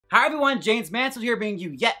Hi everyone, Jaymes Mansfield here bringing you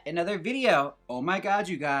yet another video. Oh my god,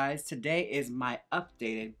 you guys, today is my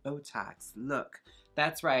updated Botox look.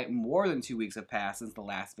 That's right, more than 2 weeks have passed since the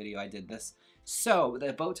last video I did this. So,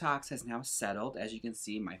 the Botox has now settled. As you can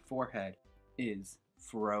see, my forehead is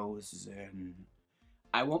frozen.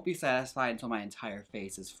 I won't be satisfied until my entire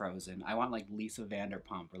face is frozen. I want like Lisa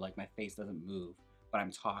Vanderpump, where like my face doesn't move, but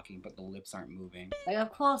I'm talking, but the lips aren't moving. Like,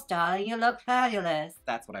 of course, darling, you look fabulous.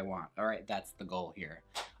 That's what I want. Alright, that's the goal here.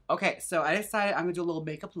 Okay, so I decided I'm gonna do a little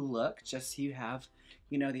makeup look just so you have,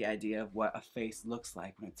 you know, the idea of what a face looks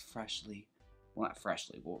like when it's freshly, well not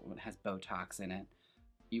freshly, but when it has Botox in it.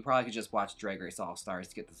 You probably could just watch Drag Race All Stars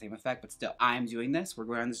to get the same effect, but still, I'm doing this. We're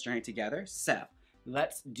going on this journey together. So,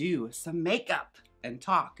 let's do some makeup and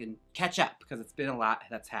talk and catch up because it's been a lot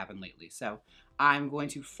that's happened lately. So, I'm going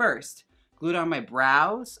to first glue down my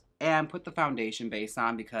brows and put the foundation base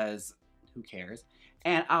on because who cares?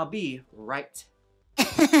 And I'll be right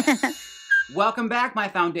Welcome back. My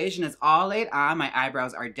foundation is all laid on. My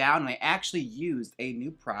eyebrows are down. And I actually used a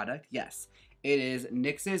new product. Yes, it is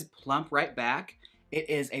NYX's Plump Right Back. It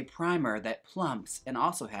is a primer that plumps and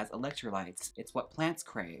also has electrolytes. It's what plants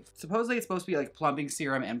crave. Supposedly it's supposed to be like plumping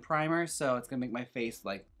serum and primer, so it's gonna make my face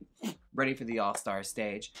like ready for the all-star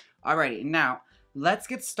stage. Alrighty, now let's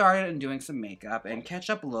get started in doing some makeup and catch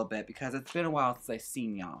up a little bit because it's been a while since I've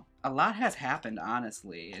seen y'all. A lot has happened,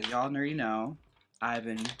 honestly. As y'all already know, I've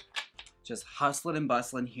been just hustling and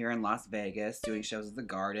bustling here in Las Vegas, doing shows at the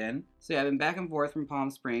Garden. So yeah, I've been back and forth from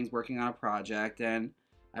Palm Springs working on a project, and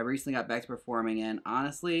I recently got back to performing, and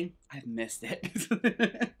honestly, I've missed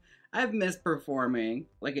it. I've missed performing.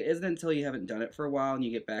 Like, it isn't until you haven't done it for a while and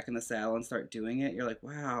you get back in the saddle and start doing it, you're like,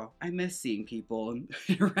 wow, I miss seeing people and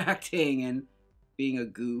interacting and being a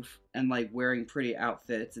goof and like wearing pretty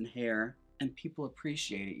outfits and hair. And people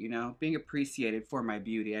appreciate it, you know? Being appreciated for my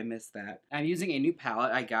beauty, I miss that. I'm using a new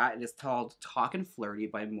palette I got. It is called Talkin' Flirty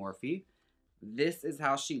by Morphe. This is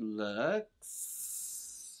how she looks.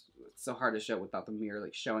 It's so hard to show without the mirror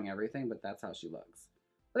like showing everything, but that's how she looks.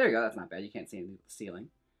 But there you go, that's not bad. You can't see anything with the ceiling.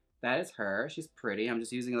 That is her. She's pretty. I'm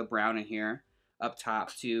just using the brown in here up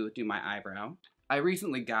top to do my eyebrow. I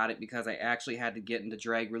recently got it because I actually had to get into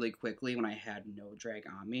drag really quickly when I had no drag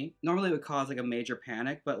on me. Normally it would cause like a major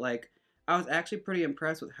panic, but like I was actually pretty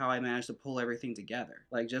impressed with how I managed to pull everything together.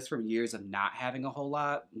 Like, just from years of not having a whole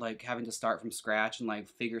lot, like having to start from scratch and like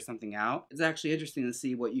figure something out. It's actually interesting to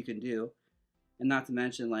see what you can do. And not to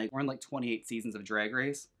mention, like, we're in like 28 seasons of Drag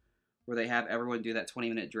Race where they have everyone do that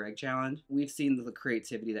 20-minute drag challenge. We've seen the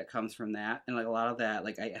creativity that comes from that. And like a lot of that,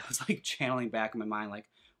 like I was like channeling back in my mind, like,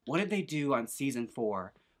 what did they do on season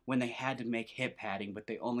 4 when they had to make hip padding, but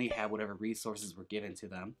they only had whatever resources were given to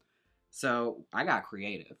them? So I got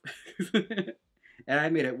creative and I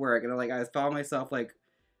made it work. And like I found myself like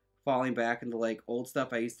falling back into like old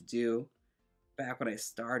stuff I used to do back when I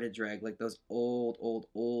started drag, like those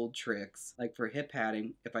old tricks. Like for hip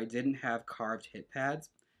padding, if I didn't have carved hip pads,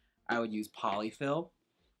 I would use polyfill,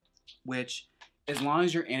 which as long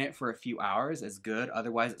as you're in it for a few hours is good.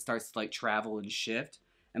 Otherwise it starts to like travel and shift.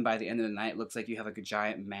 And by the end of the night, it looks like you have like a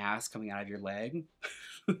giant mass coming out of your leg.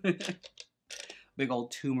 Big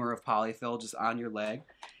old tumor of polyfill just on your leg.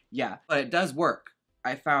 Yeah, but it does work.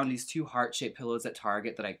 I found these 2 heart-shaped pillows at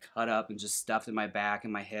Target that I cut up and just stuffed in my back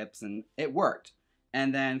and my hips, and it worked.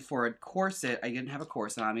 And then for a corset, I didn't have a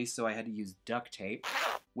corset on me, so I had to use duct tape,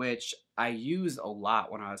 which I used a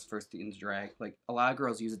lot when I was first into drag. Like, a lot of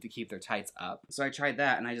girls use it to keep their tights up. So I tried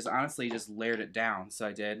that, and I just honestly just layered it down. So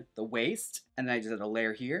I did the waist, and then I just did a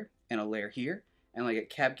layer here, and a layer here, and like it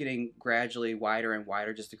kept getting gradually wider and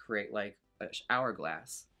wider just to create like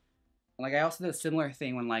hourglass. And like I also did a similar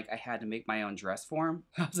thing when like I had to make my own dress form.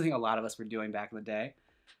 That was something a lot of us were doing back in the day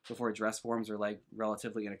before dress forms were like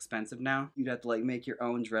relatively inexpensive now. You'd have to like make your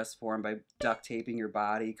own dress form by duct taping your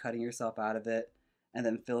body, cutting yourself out of it, and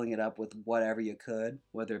then filling it up with whatever you could,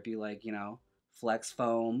 whether it be like, you know, flex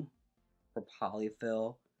foam or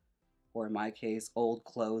polyfill, or in my case, old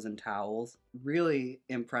clothes and towels. Really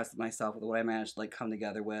impressed myself with what I managed to like come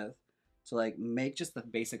together with to like make just the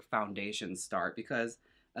basic foundation start, because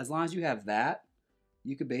as long as you have that,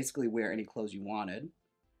 you could basically wear any clothes you wanted.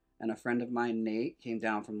 And a friend of mine, Nate, came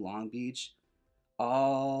down from Long Beach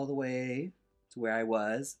all the way to where I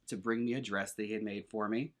was to bring me a dress that he had made for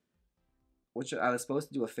me, which I was supposed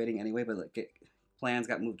to do a fitting anyway, but like plans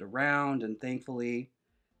got moved around, and thankfully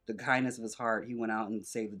the kindness of his heart, he went out and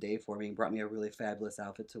saved the day for me and brought me a really fabulous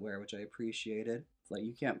outfit to wear, which I appreciated. Like,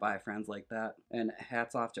 you can't buy friends like that. And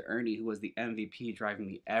hats off to Ernie, who was the MVP, driving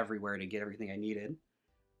me everywhere to get everything I needed.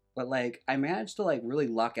 But like, I managed to like really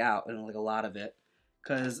luck out in like a lot of it,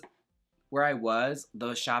 because Where I was,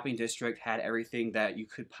 the shopping district had everything that you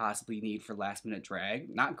could possibly need for last minute drag.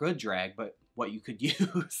 Not good drag, but what you could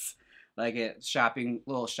use. Like a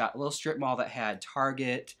little strip mall that had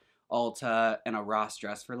Target, Ulta, and a Ross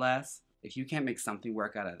Dress for Less. If you can't make something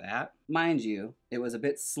work out of that, mind you, it was a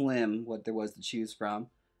bit slim what there was to choose from.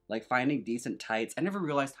 Like finding decent tights. I never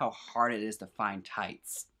realized how hard it is to find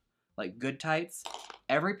tights. Like good tights.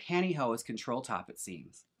 Every pantyhose control top, it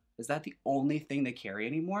seems. Is that the only thing they carry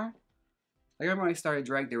anymore? Like, I remember when I started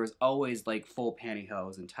drag, there was always like full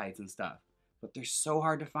pantyhose and tights and stuff. But they're so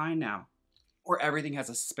hard to find now. Or everything has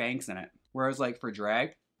a Spanx in it. Whereas like for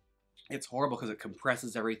drag, it's horrible because it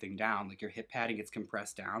compresses everything down. Like your hip padding gets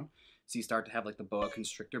compressed down. So you start to have like the boa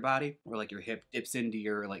constrictor body, where like your hip dips into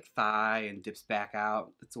your like thigh and dips back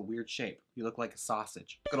out. It's a weird shape. You look like a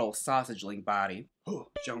sausage. Good old sausage link body. Oh,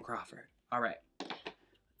 Joan Crawford. All right. Let's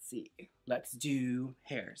see. Let's do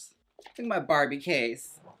hairs. I think my Barbie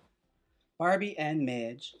case. Barbie and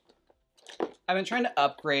Midge. I've been trying to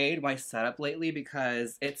upgrade my setup lately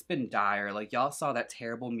because it's been dire. Like y'all saw that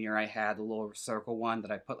terrible mirror I had, the little circle one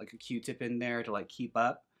that I put like a Q-tip in there to like keep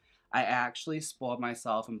up. I actually spoiled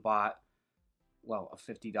myself and bought, well,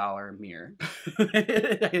 a $50 mirror.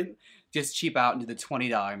 I didn't just cheap out into the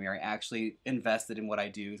 $20 mirror. I actually invested in what I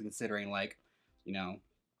do, considering like, you know,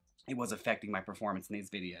 it was affecting my performance in these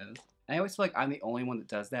videos. And I always feel like I'm the only one that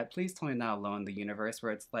does that. Please tell me I'm not alone in the universe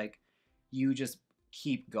where it's like, you just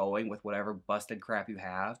keep going with whatever busted crap you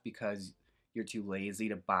have because you're too lazy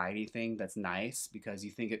to buy anything that's nice because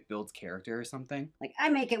you think it builds character or something. Like, I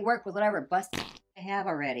make it work with whatever bust I have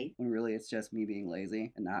already. When really it's just me being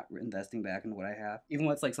lazy and not investing back in what I have. Even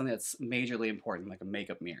when it's like something that's majorly important, like a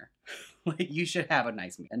makeup mirror. Like, you should have a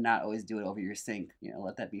nice mirror and not always do it over your sink. You know,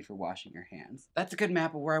 let that be for washing your hands. That's a good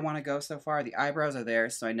map of where I want to go so far. The eyebrows are there,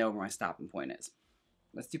 so I know where my stopping point is.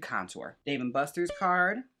 Let's do contour. Dave & Buster's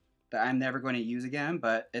card that I'm never going to use again,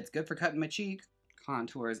 but it's good for cutting my cheek.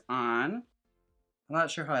 Contour is on. I'm not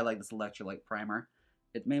sure how I like this electrolyte primer.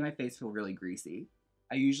 It made my face feel really greasy.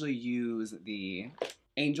 I usually use the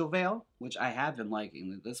Angel Veil, which I have been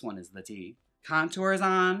liking. This one is the tea. Contour is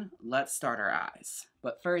on. Let's start our eyes.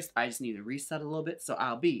 But first, I just need to reset a little bit, so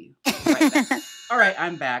I'll be right back. All right,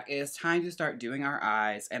 I'm back. It is time to start doing our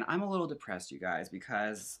eyes, and I'm a little depressed, you guys,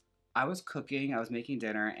 because I was cooking, I was making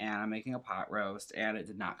dinner, and I'm making a pot roast, and it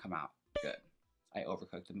did not come out good. I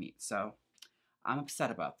overcooked the meat, so I'm upset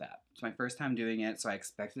about that. It's my first time doing it, so I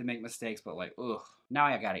expected to make mistakes, but like, ugh, now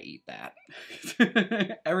I gotta eat that.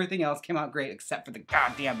 Everything else came out great except for the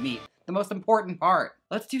goddamn meat. The most important part.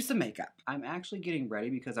 Let's do some makeup. I'm actually getting ready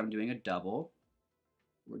because I'm doing a double.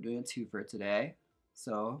 We're doing a twofer today.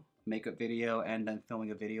 So, makeup video and then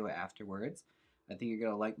filming a video afterwards. I think you're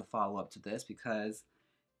gonna like the follow-up to this because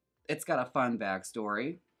it's got a fun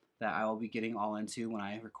backstory that I will be getting all into when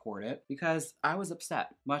I record it because I was upset,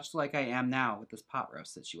 much like I am now with this pot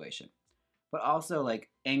roast situation. But also, like,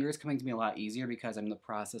 anger is coming to me a lot easier because I'm in the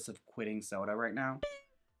process of quitting soda right now.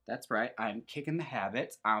 That's right, I'm kicking the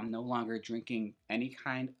habit. I'm no longer drinking any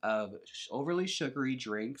kind of overly sugary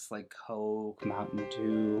drinks like Coke, Mountain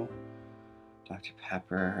Dew, Dr.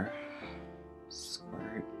 Pepper,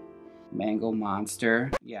 Squirt, Mango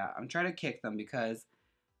Monster. Yeah, I'm trying to kick them because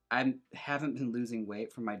I haven't been losing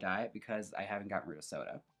weight from my diet because I haven't gotten rid of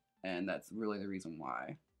soda. And that's really the reason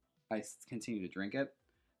why I continue to drink it.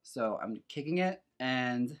 So I'm kicking it,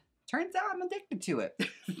 and turns out I'm addicted to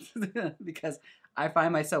it. Because I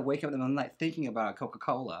find myself waking up in the middle of the night thinking about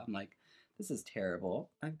Coca-Cola. I'm like, this is terrible.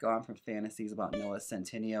 I've gone from fantasies about Noah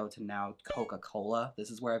Centineo to now Coca-Cola.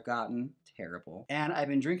 This is where I've gotten. Terrible. And I've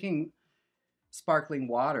been drinking sparkling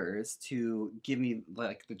waters to give me,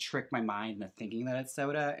 like, the trick my mind into thinking that it's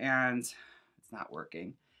soda, and it's not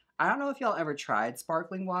working. I don't know if y'all ever tried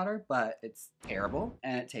sparkling water, but it's terrible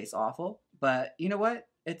and it tastes awful. But you know what?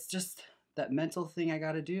 It's just that mental thing I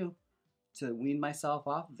gotta do to wean myself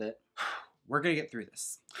off of it. We're gonna get through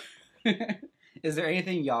this. Is there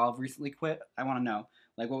anything y'all have recently quit? I want to know.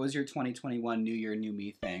 Like, what was your 2021 New Year, New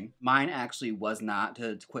Me thing? Mine actually was not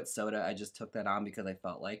to quit soda. I just took that on because I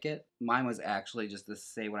felt like it. Mine was actually just to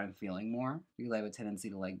say what I'm feeling more, because I have a tendency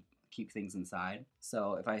to, like, keep things inside.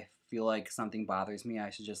 So if I feel like something bothers me, I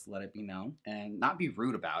should just let it be known. And not be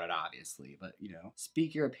rude about it, obviously, but, you know,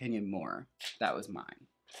 speak your opinion more. That was mine.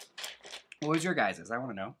 What was your guys's? I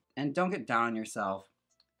want to know. And don't get down on yourself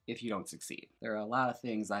if you don't succeed. There are a lot of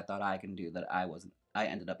things I thought I can do that I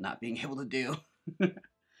ended up not being able to do.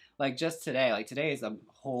 Like just today, like today is a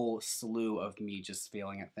whole slew of me just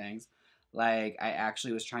failing at things. Like I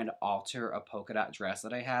actually was trying to alter a polka dot dress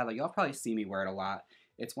that I had. Like y'all probably see me wear it a lot.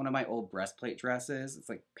 It's one of my old breastplate dresses. It's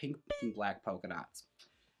like pink and black polka dots.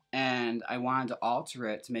 and I wanted to alter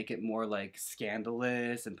it to make it more like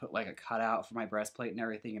scandalous and put like a cutout for my breastplate and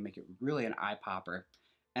everything and make it really an eye popper.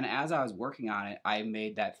 And as I was working on it, I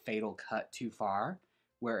made that fatal cut too far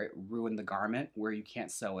where it ruined the garment, where you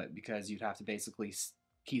can't sew it because you'd have to basically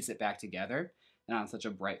piece it back together, and on such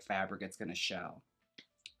a bright fabric it's going to show.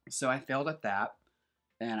 So I failed at that,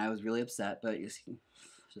 and I was really upset, but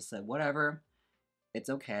just said, whatever,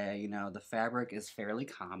 it's okay, you know, the fabric is fairly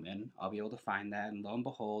common. I'll be able to find that, and lo and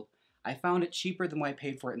behold, I found it cheaper than what I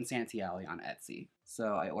paid for it in Santee Alley on Etsy.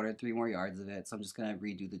 So I ordered 3 more yards of it, so I'm just going to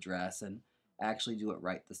redo the dress and actually do it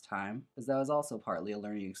right this time, because that was also partly a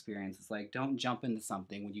learning experience. It's like, don't jump into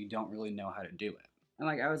something when you don't really know how to do it. And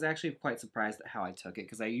like, I was actually quite surprised at how I took it,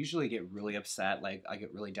 because I usually get really upset, like I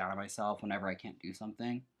get really down on myself whenever I can't do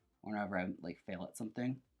something, whenever I like fail at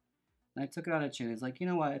something. And I took it on a chin. It's like, you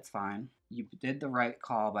know what, it's fine. You did the right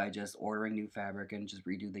call by just ordering new fabric and just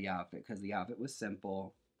redo the outfit, because the outfit was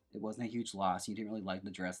simple. It wasn't a huge loss. You didn't really like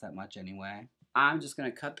the dress that much anyway. I'm just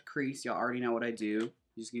going to cut the crease. Y'all already know what I do.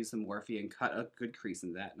 You just use some Morphe and cut a good crease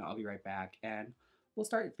in that, and I'll be right back, and we'll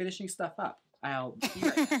start finishing stuff up. I'll be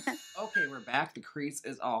right back. Okay, we're back. The crease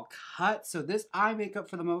is all cut, so this eye makeup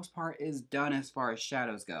for the most part is done as far as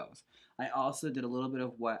shadows goes. I also did a little bit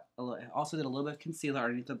of concealer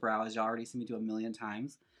underneath the brow, as y'all already seen me do a million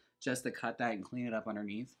times, just to cut that and clean it up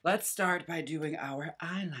underneath. Let's start by doing our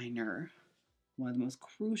eyeliner, one of the most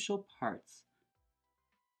crucial parts.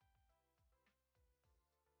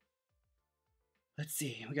 Let's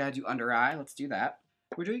see, we gotta do under eye. Let's do that.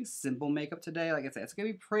 We're doing simple makeup today. Like I said, it's gonna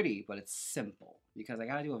be pretty, but it's simple because I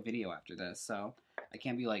gotta do a video after this, so I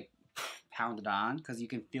can't be like pounded on, because you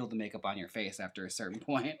can feel the makeup on your face after a certain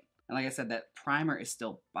point. And like I said, that primer is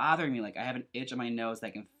still bothering me. Like, I have an itch on my nose that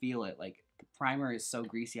I can feel it. Like, the primer is so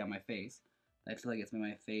greasy on my face. I feel like it's made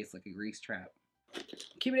my face like a grease trap.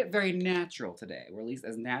 Keeping it very natural today, or at least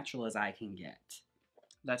as natural as I can get.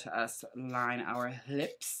 Let us line our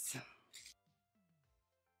lips.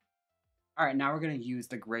 Alright, now we're going to use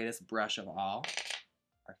the greatest brush of all,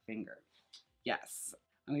 our finger. Yes.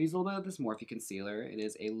 I'm going to use a little bit of this Morphe concealer. It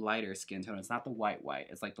is a lighter skin tone. It's not the white.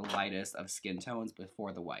 It's like the lightest of skin tones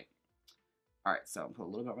before the white. Alright, so I'll put a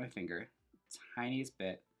little bit on my finger. Tiniest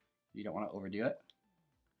bit. You don't want to overdo it.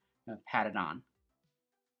 I'm going to pat it on.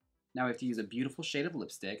 Now we have to use a beautiful shade of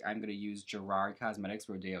lipstick. I'm going to use Gerard Cosmetics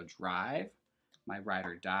Rodeo Drive. My Ride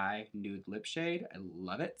or Die nude lip shade. I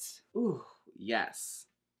love it. Ooh, yes.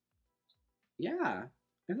 Yeah, I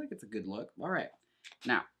feel like it's a good look. Alright,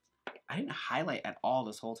 now, I didn't highlight at all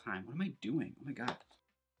this whole time. What am I doing? Oh my god.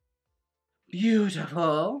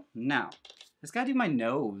 Beautiful. Now, just gotta do my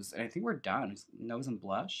nose, and I think we're done. Nose and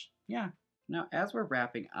blush. Yeah. Now, as we're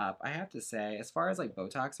wrapping up, I have to say, as far as like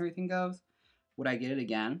Botox and everything goes, would I get it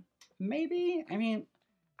again? Maybe. I mean,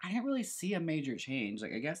 I didn't really see a major change.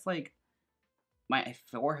 Like, I guess like my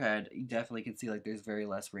forehead, you definitely can see like there's very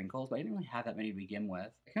less wrinkles, but I didn't really have that many to begin with.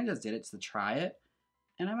 I kind of just did it just to try it,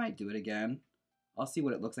 and I might do it again. I'll see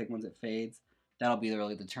what it looks like once it fades. That'll be the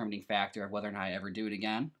really determining factor of whether or not I ever do it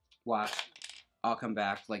again. Watch. I'll come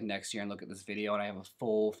back like next year and look at this video and I have a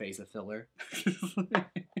full face of filler.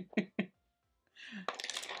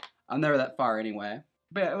 I'm never that far anyway.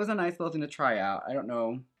 But yeah, it was a nice little thing to try out. I don't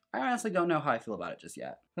know. I honestly don't know how I feel about it just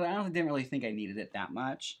yet. But I honestly didn't really think I needed it that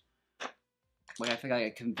much. Like, I feel like I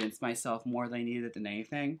convinced myself more that I needed it than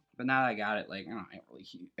anything. But now that I got it, like, I don't know,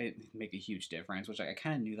 it make a huge difference, which I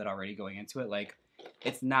kind of knew that already going into it. Like,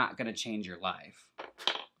 it's not going to change your life.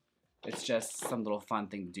 It's just some little fun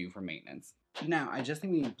thing to do for maintenance. Now, I just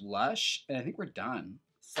think we need blush, and I think we're done.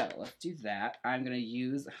 So, let's do that. I'm going to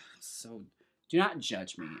use... So, do not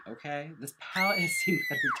judge me, okay? This palette has seen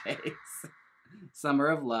better days. Summer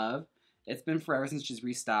of Love. It's been forever since she's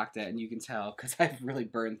restocked it, and you can tell, because I've really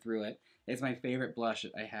burned through it. It's my favorite blush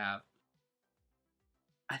that I have.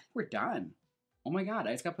 I think we're done. Oh my god,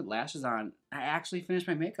 I just got to put lashes on. I actually finished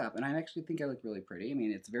my makeup, and I actually think I look really pretty. I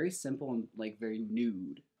mean, it's very simple and, like, very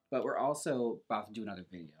nude. But we're also about to do another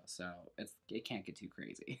video, so it can't get too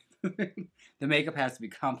crazy. The makeup has to be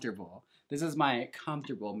comfortable. This is my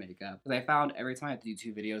comfortable makeup. Because I found every time I have to do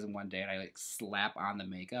 2 videos in one day and I, like, slap on the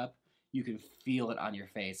makeup, you can feel it on your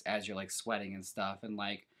face as you're, like, sweating and stuff. And,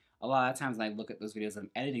 like, a lot of times when I look at those videos and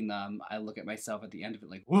I'm editing them, I look at myself at the end of it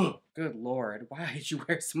like, whoa, good lord, why did you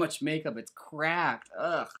wear so much makeup? It's cracked.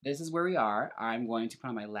 Ugh. This is where we are. I'm going to put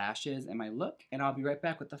on my lashes and my look, and I'll be right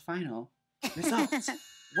back with the final result.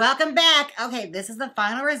 Welcome back. Okay, this is the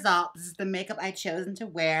final result. This is the makeup I chosen to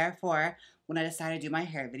wear for when I decided to do my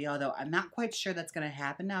hair video, although I'm not quite sure that's going to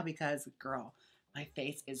happen now because, girl, my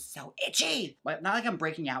face is so itchy. But not like I'm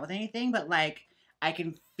breaking out with anything, but like I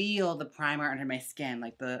can feel the primer under my skin,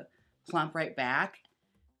 like the plump right back.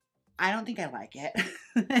 I don't think I like it.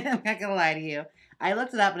 I'm not gonna lie to you. I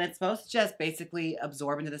looked it up and it's supposed to just basically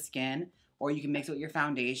absorb into the skin, or you can mix it with your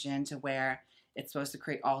foundation to where it's supposed to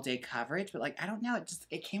create all day coverage. But like, I don't know,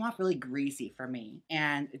 it came off really greasy for me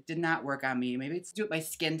and it did not work on me. Maybe it's to do with my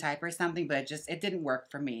skin type or something, but it didn't work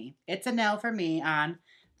for me. It's a no for me on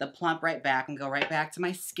the plump right back, and go right back to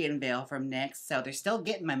my skin veil from NYX. So they're still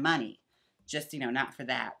getting my money, just, not for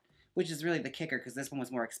that, which is really the kicker because this one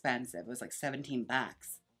was more expensive. It was like 17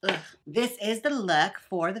 bucks. Ugh. This is the look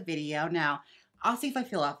for the video. Now, I'll see if I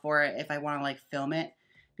feel up for it, if I want to like film it,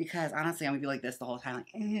 because honestly, I'm gonna be like this the whole time, like,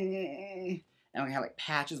 and I'm gonna have like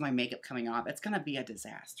patches of my makeup coming off. It's gonna be a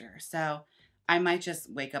disaster. So I might just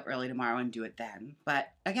wake up early tomorrow and do it then. But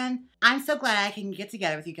again, I'm so glad I can get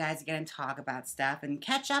together with you guys again and talk about stuff and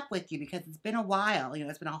catch up with you, because it's been a while.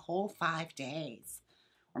 It's been a whole 5 days,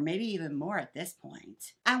 or maybe even more at this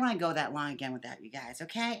point. I don't want to go that long again without you guys,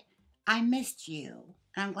 okay? I missed you,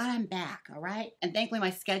 and I'm glad I'm back, all right? And thankfully,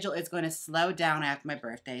 my schedule is going to slow down after my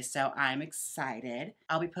birthday, so I'm excited.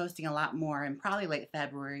 I'll be posting a lot more in probably late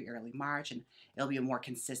February, early March, and it'll be a more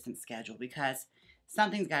consistent schedule because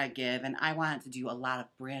something's got to give, and I wanted to do a lot of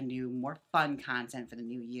brand new, more fun content for the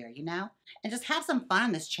new year, And just have some fun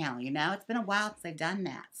on this channel, It's been a while since I've done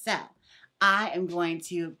that. So I am going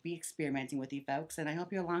to be experimenting with you folks, and I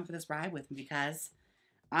hope you're along for this ride with me because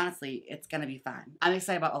honestly, it's going to be fun. I'm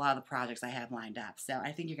excited about a lot of the projects I have lined up, so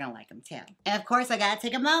I think you're going to like them too. And of course, I got to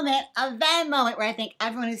take a moment, a VENMO, where I thank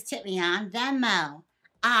everyone who's tipped me on VENMO.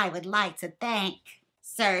 I would like to thank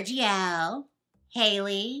Sergio,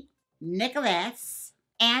 Haley, Nicholas,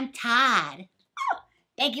 and Todd.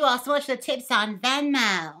 Thank you all so much for the tips on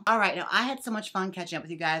Venmo. All right, now I had so much fun catching up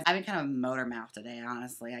with you guys. I've been kind of motor mouth today,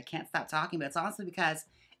 honestly. I can't stop talking, but it's honestly because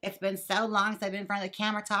it's been so long since I've been in front of the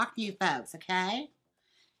camera talking to you folks, okay?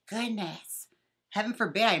 Goodness. Heaven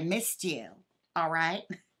forbid I missed you. All right?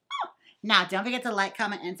 Now, don't forget to like,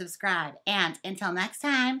 comment, and subscribe. And until next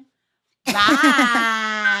time,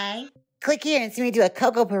 bye. Click here and see me do a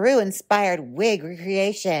Coco Peru inspired wig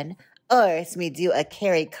recreation. Or see me do a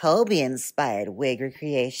Carrie Colby inspired wig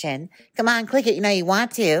recreation. Come on, click it. You know you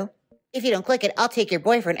want to. If you don't click it, I'll take your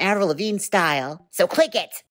boyfriend Avril Lavigne style. So click it.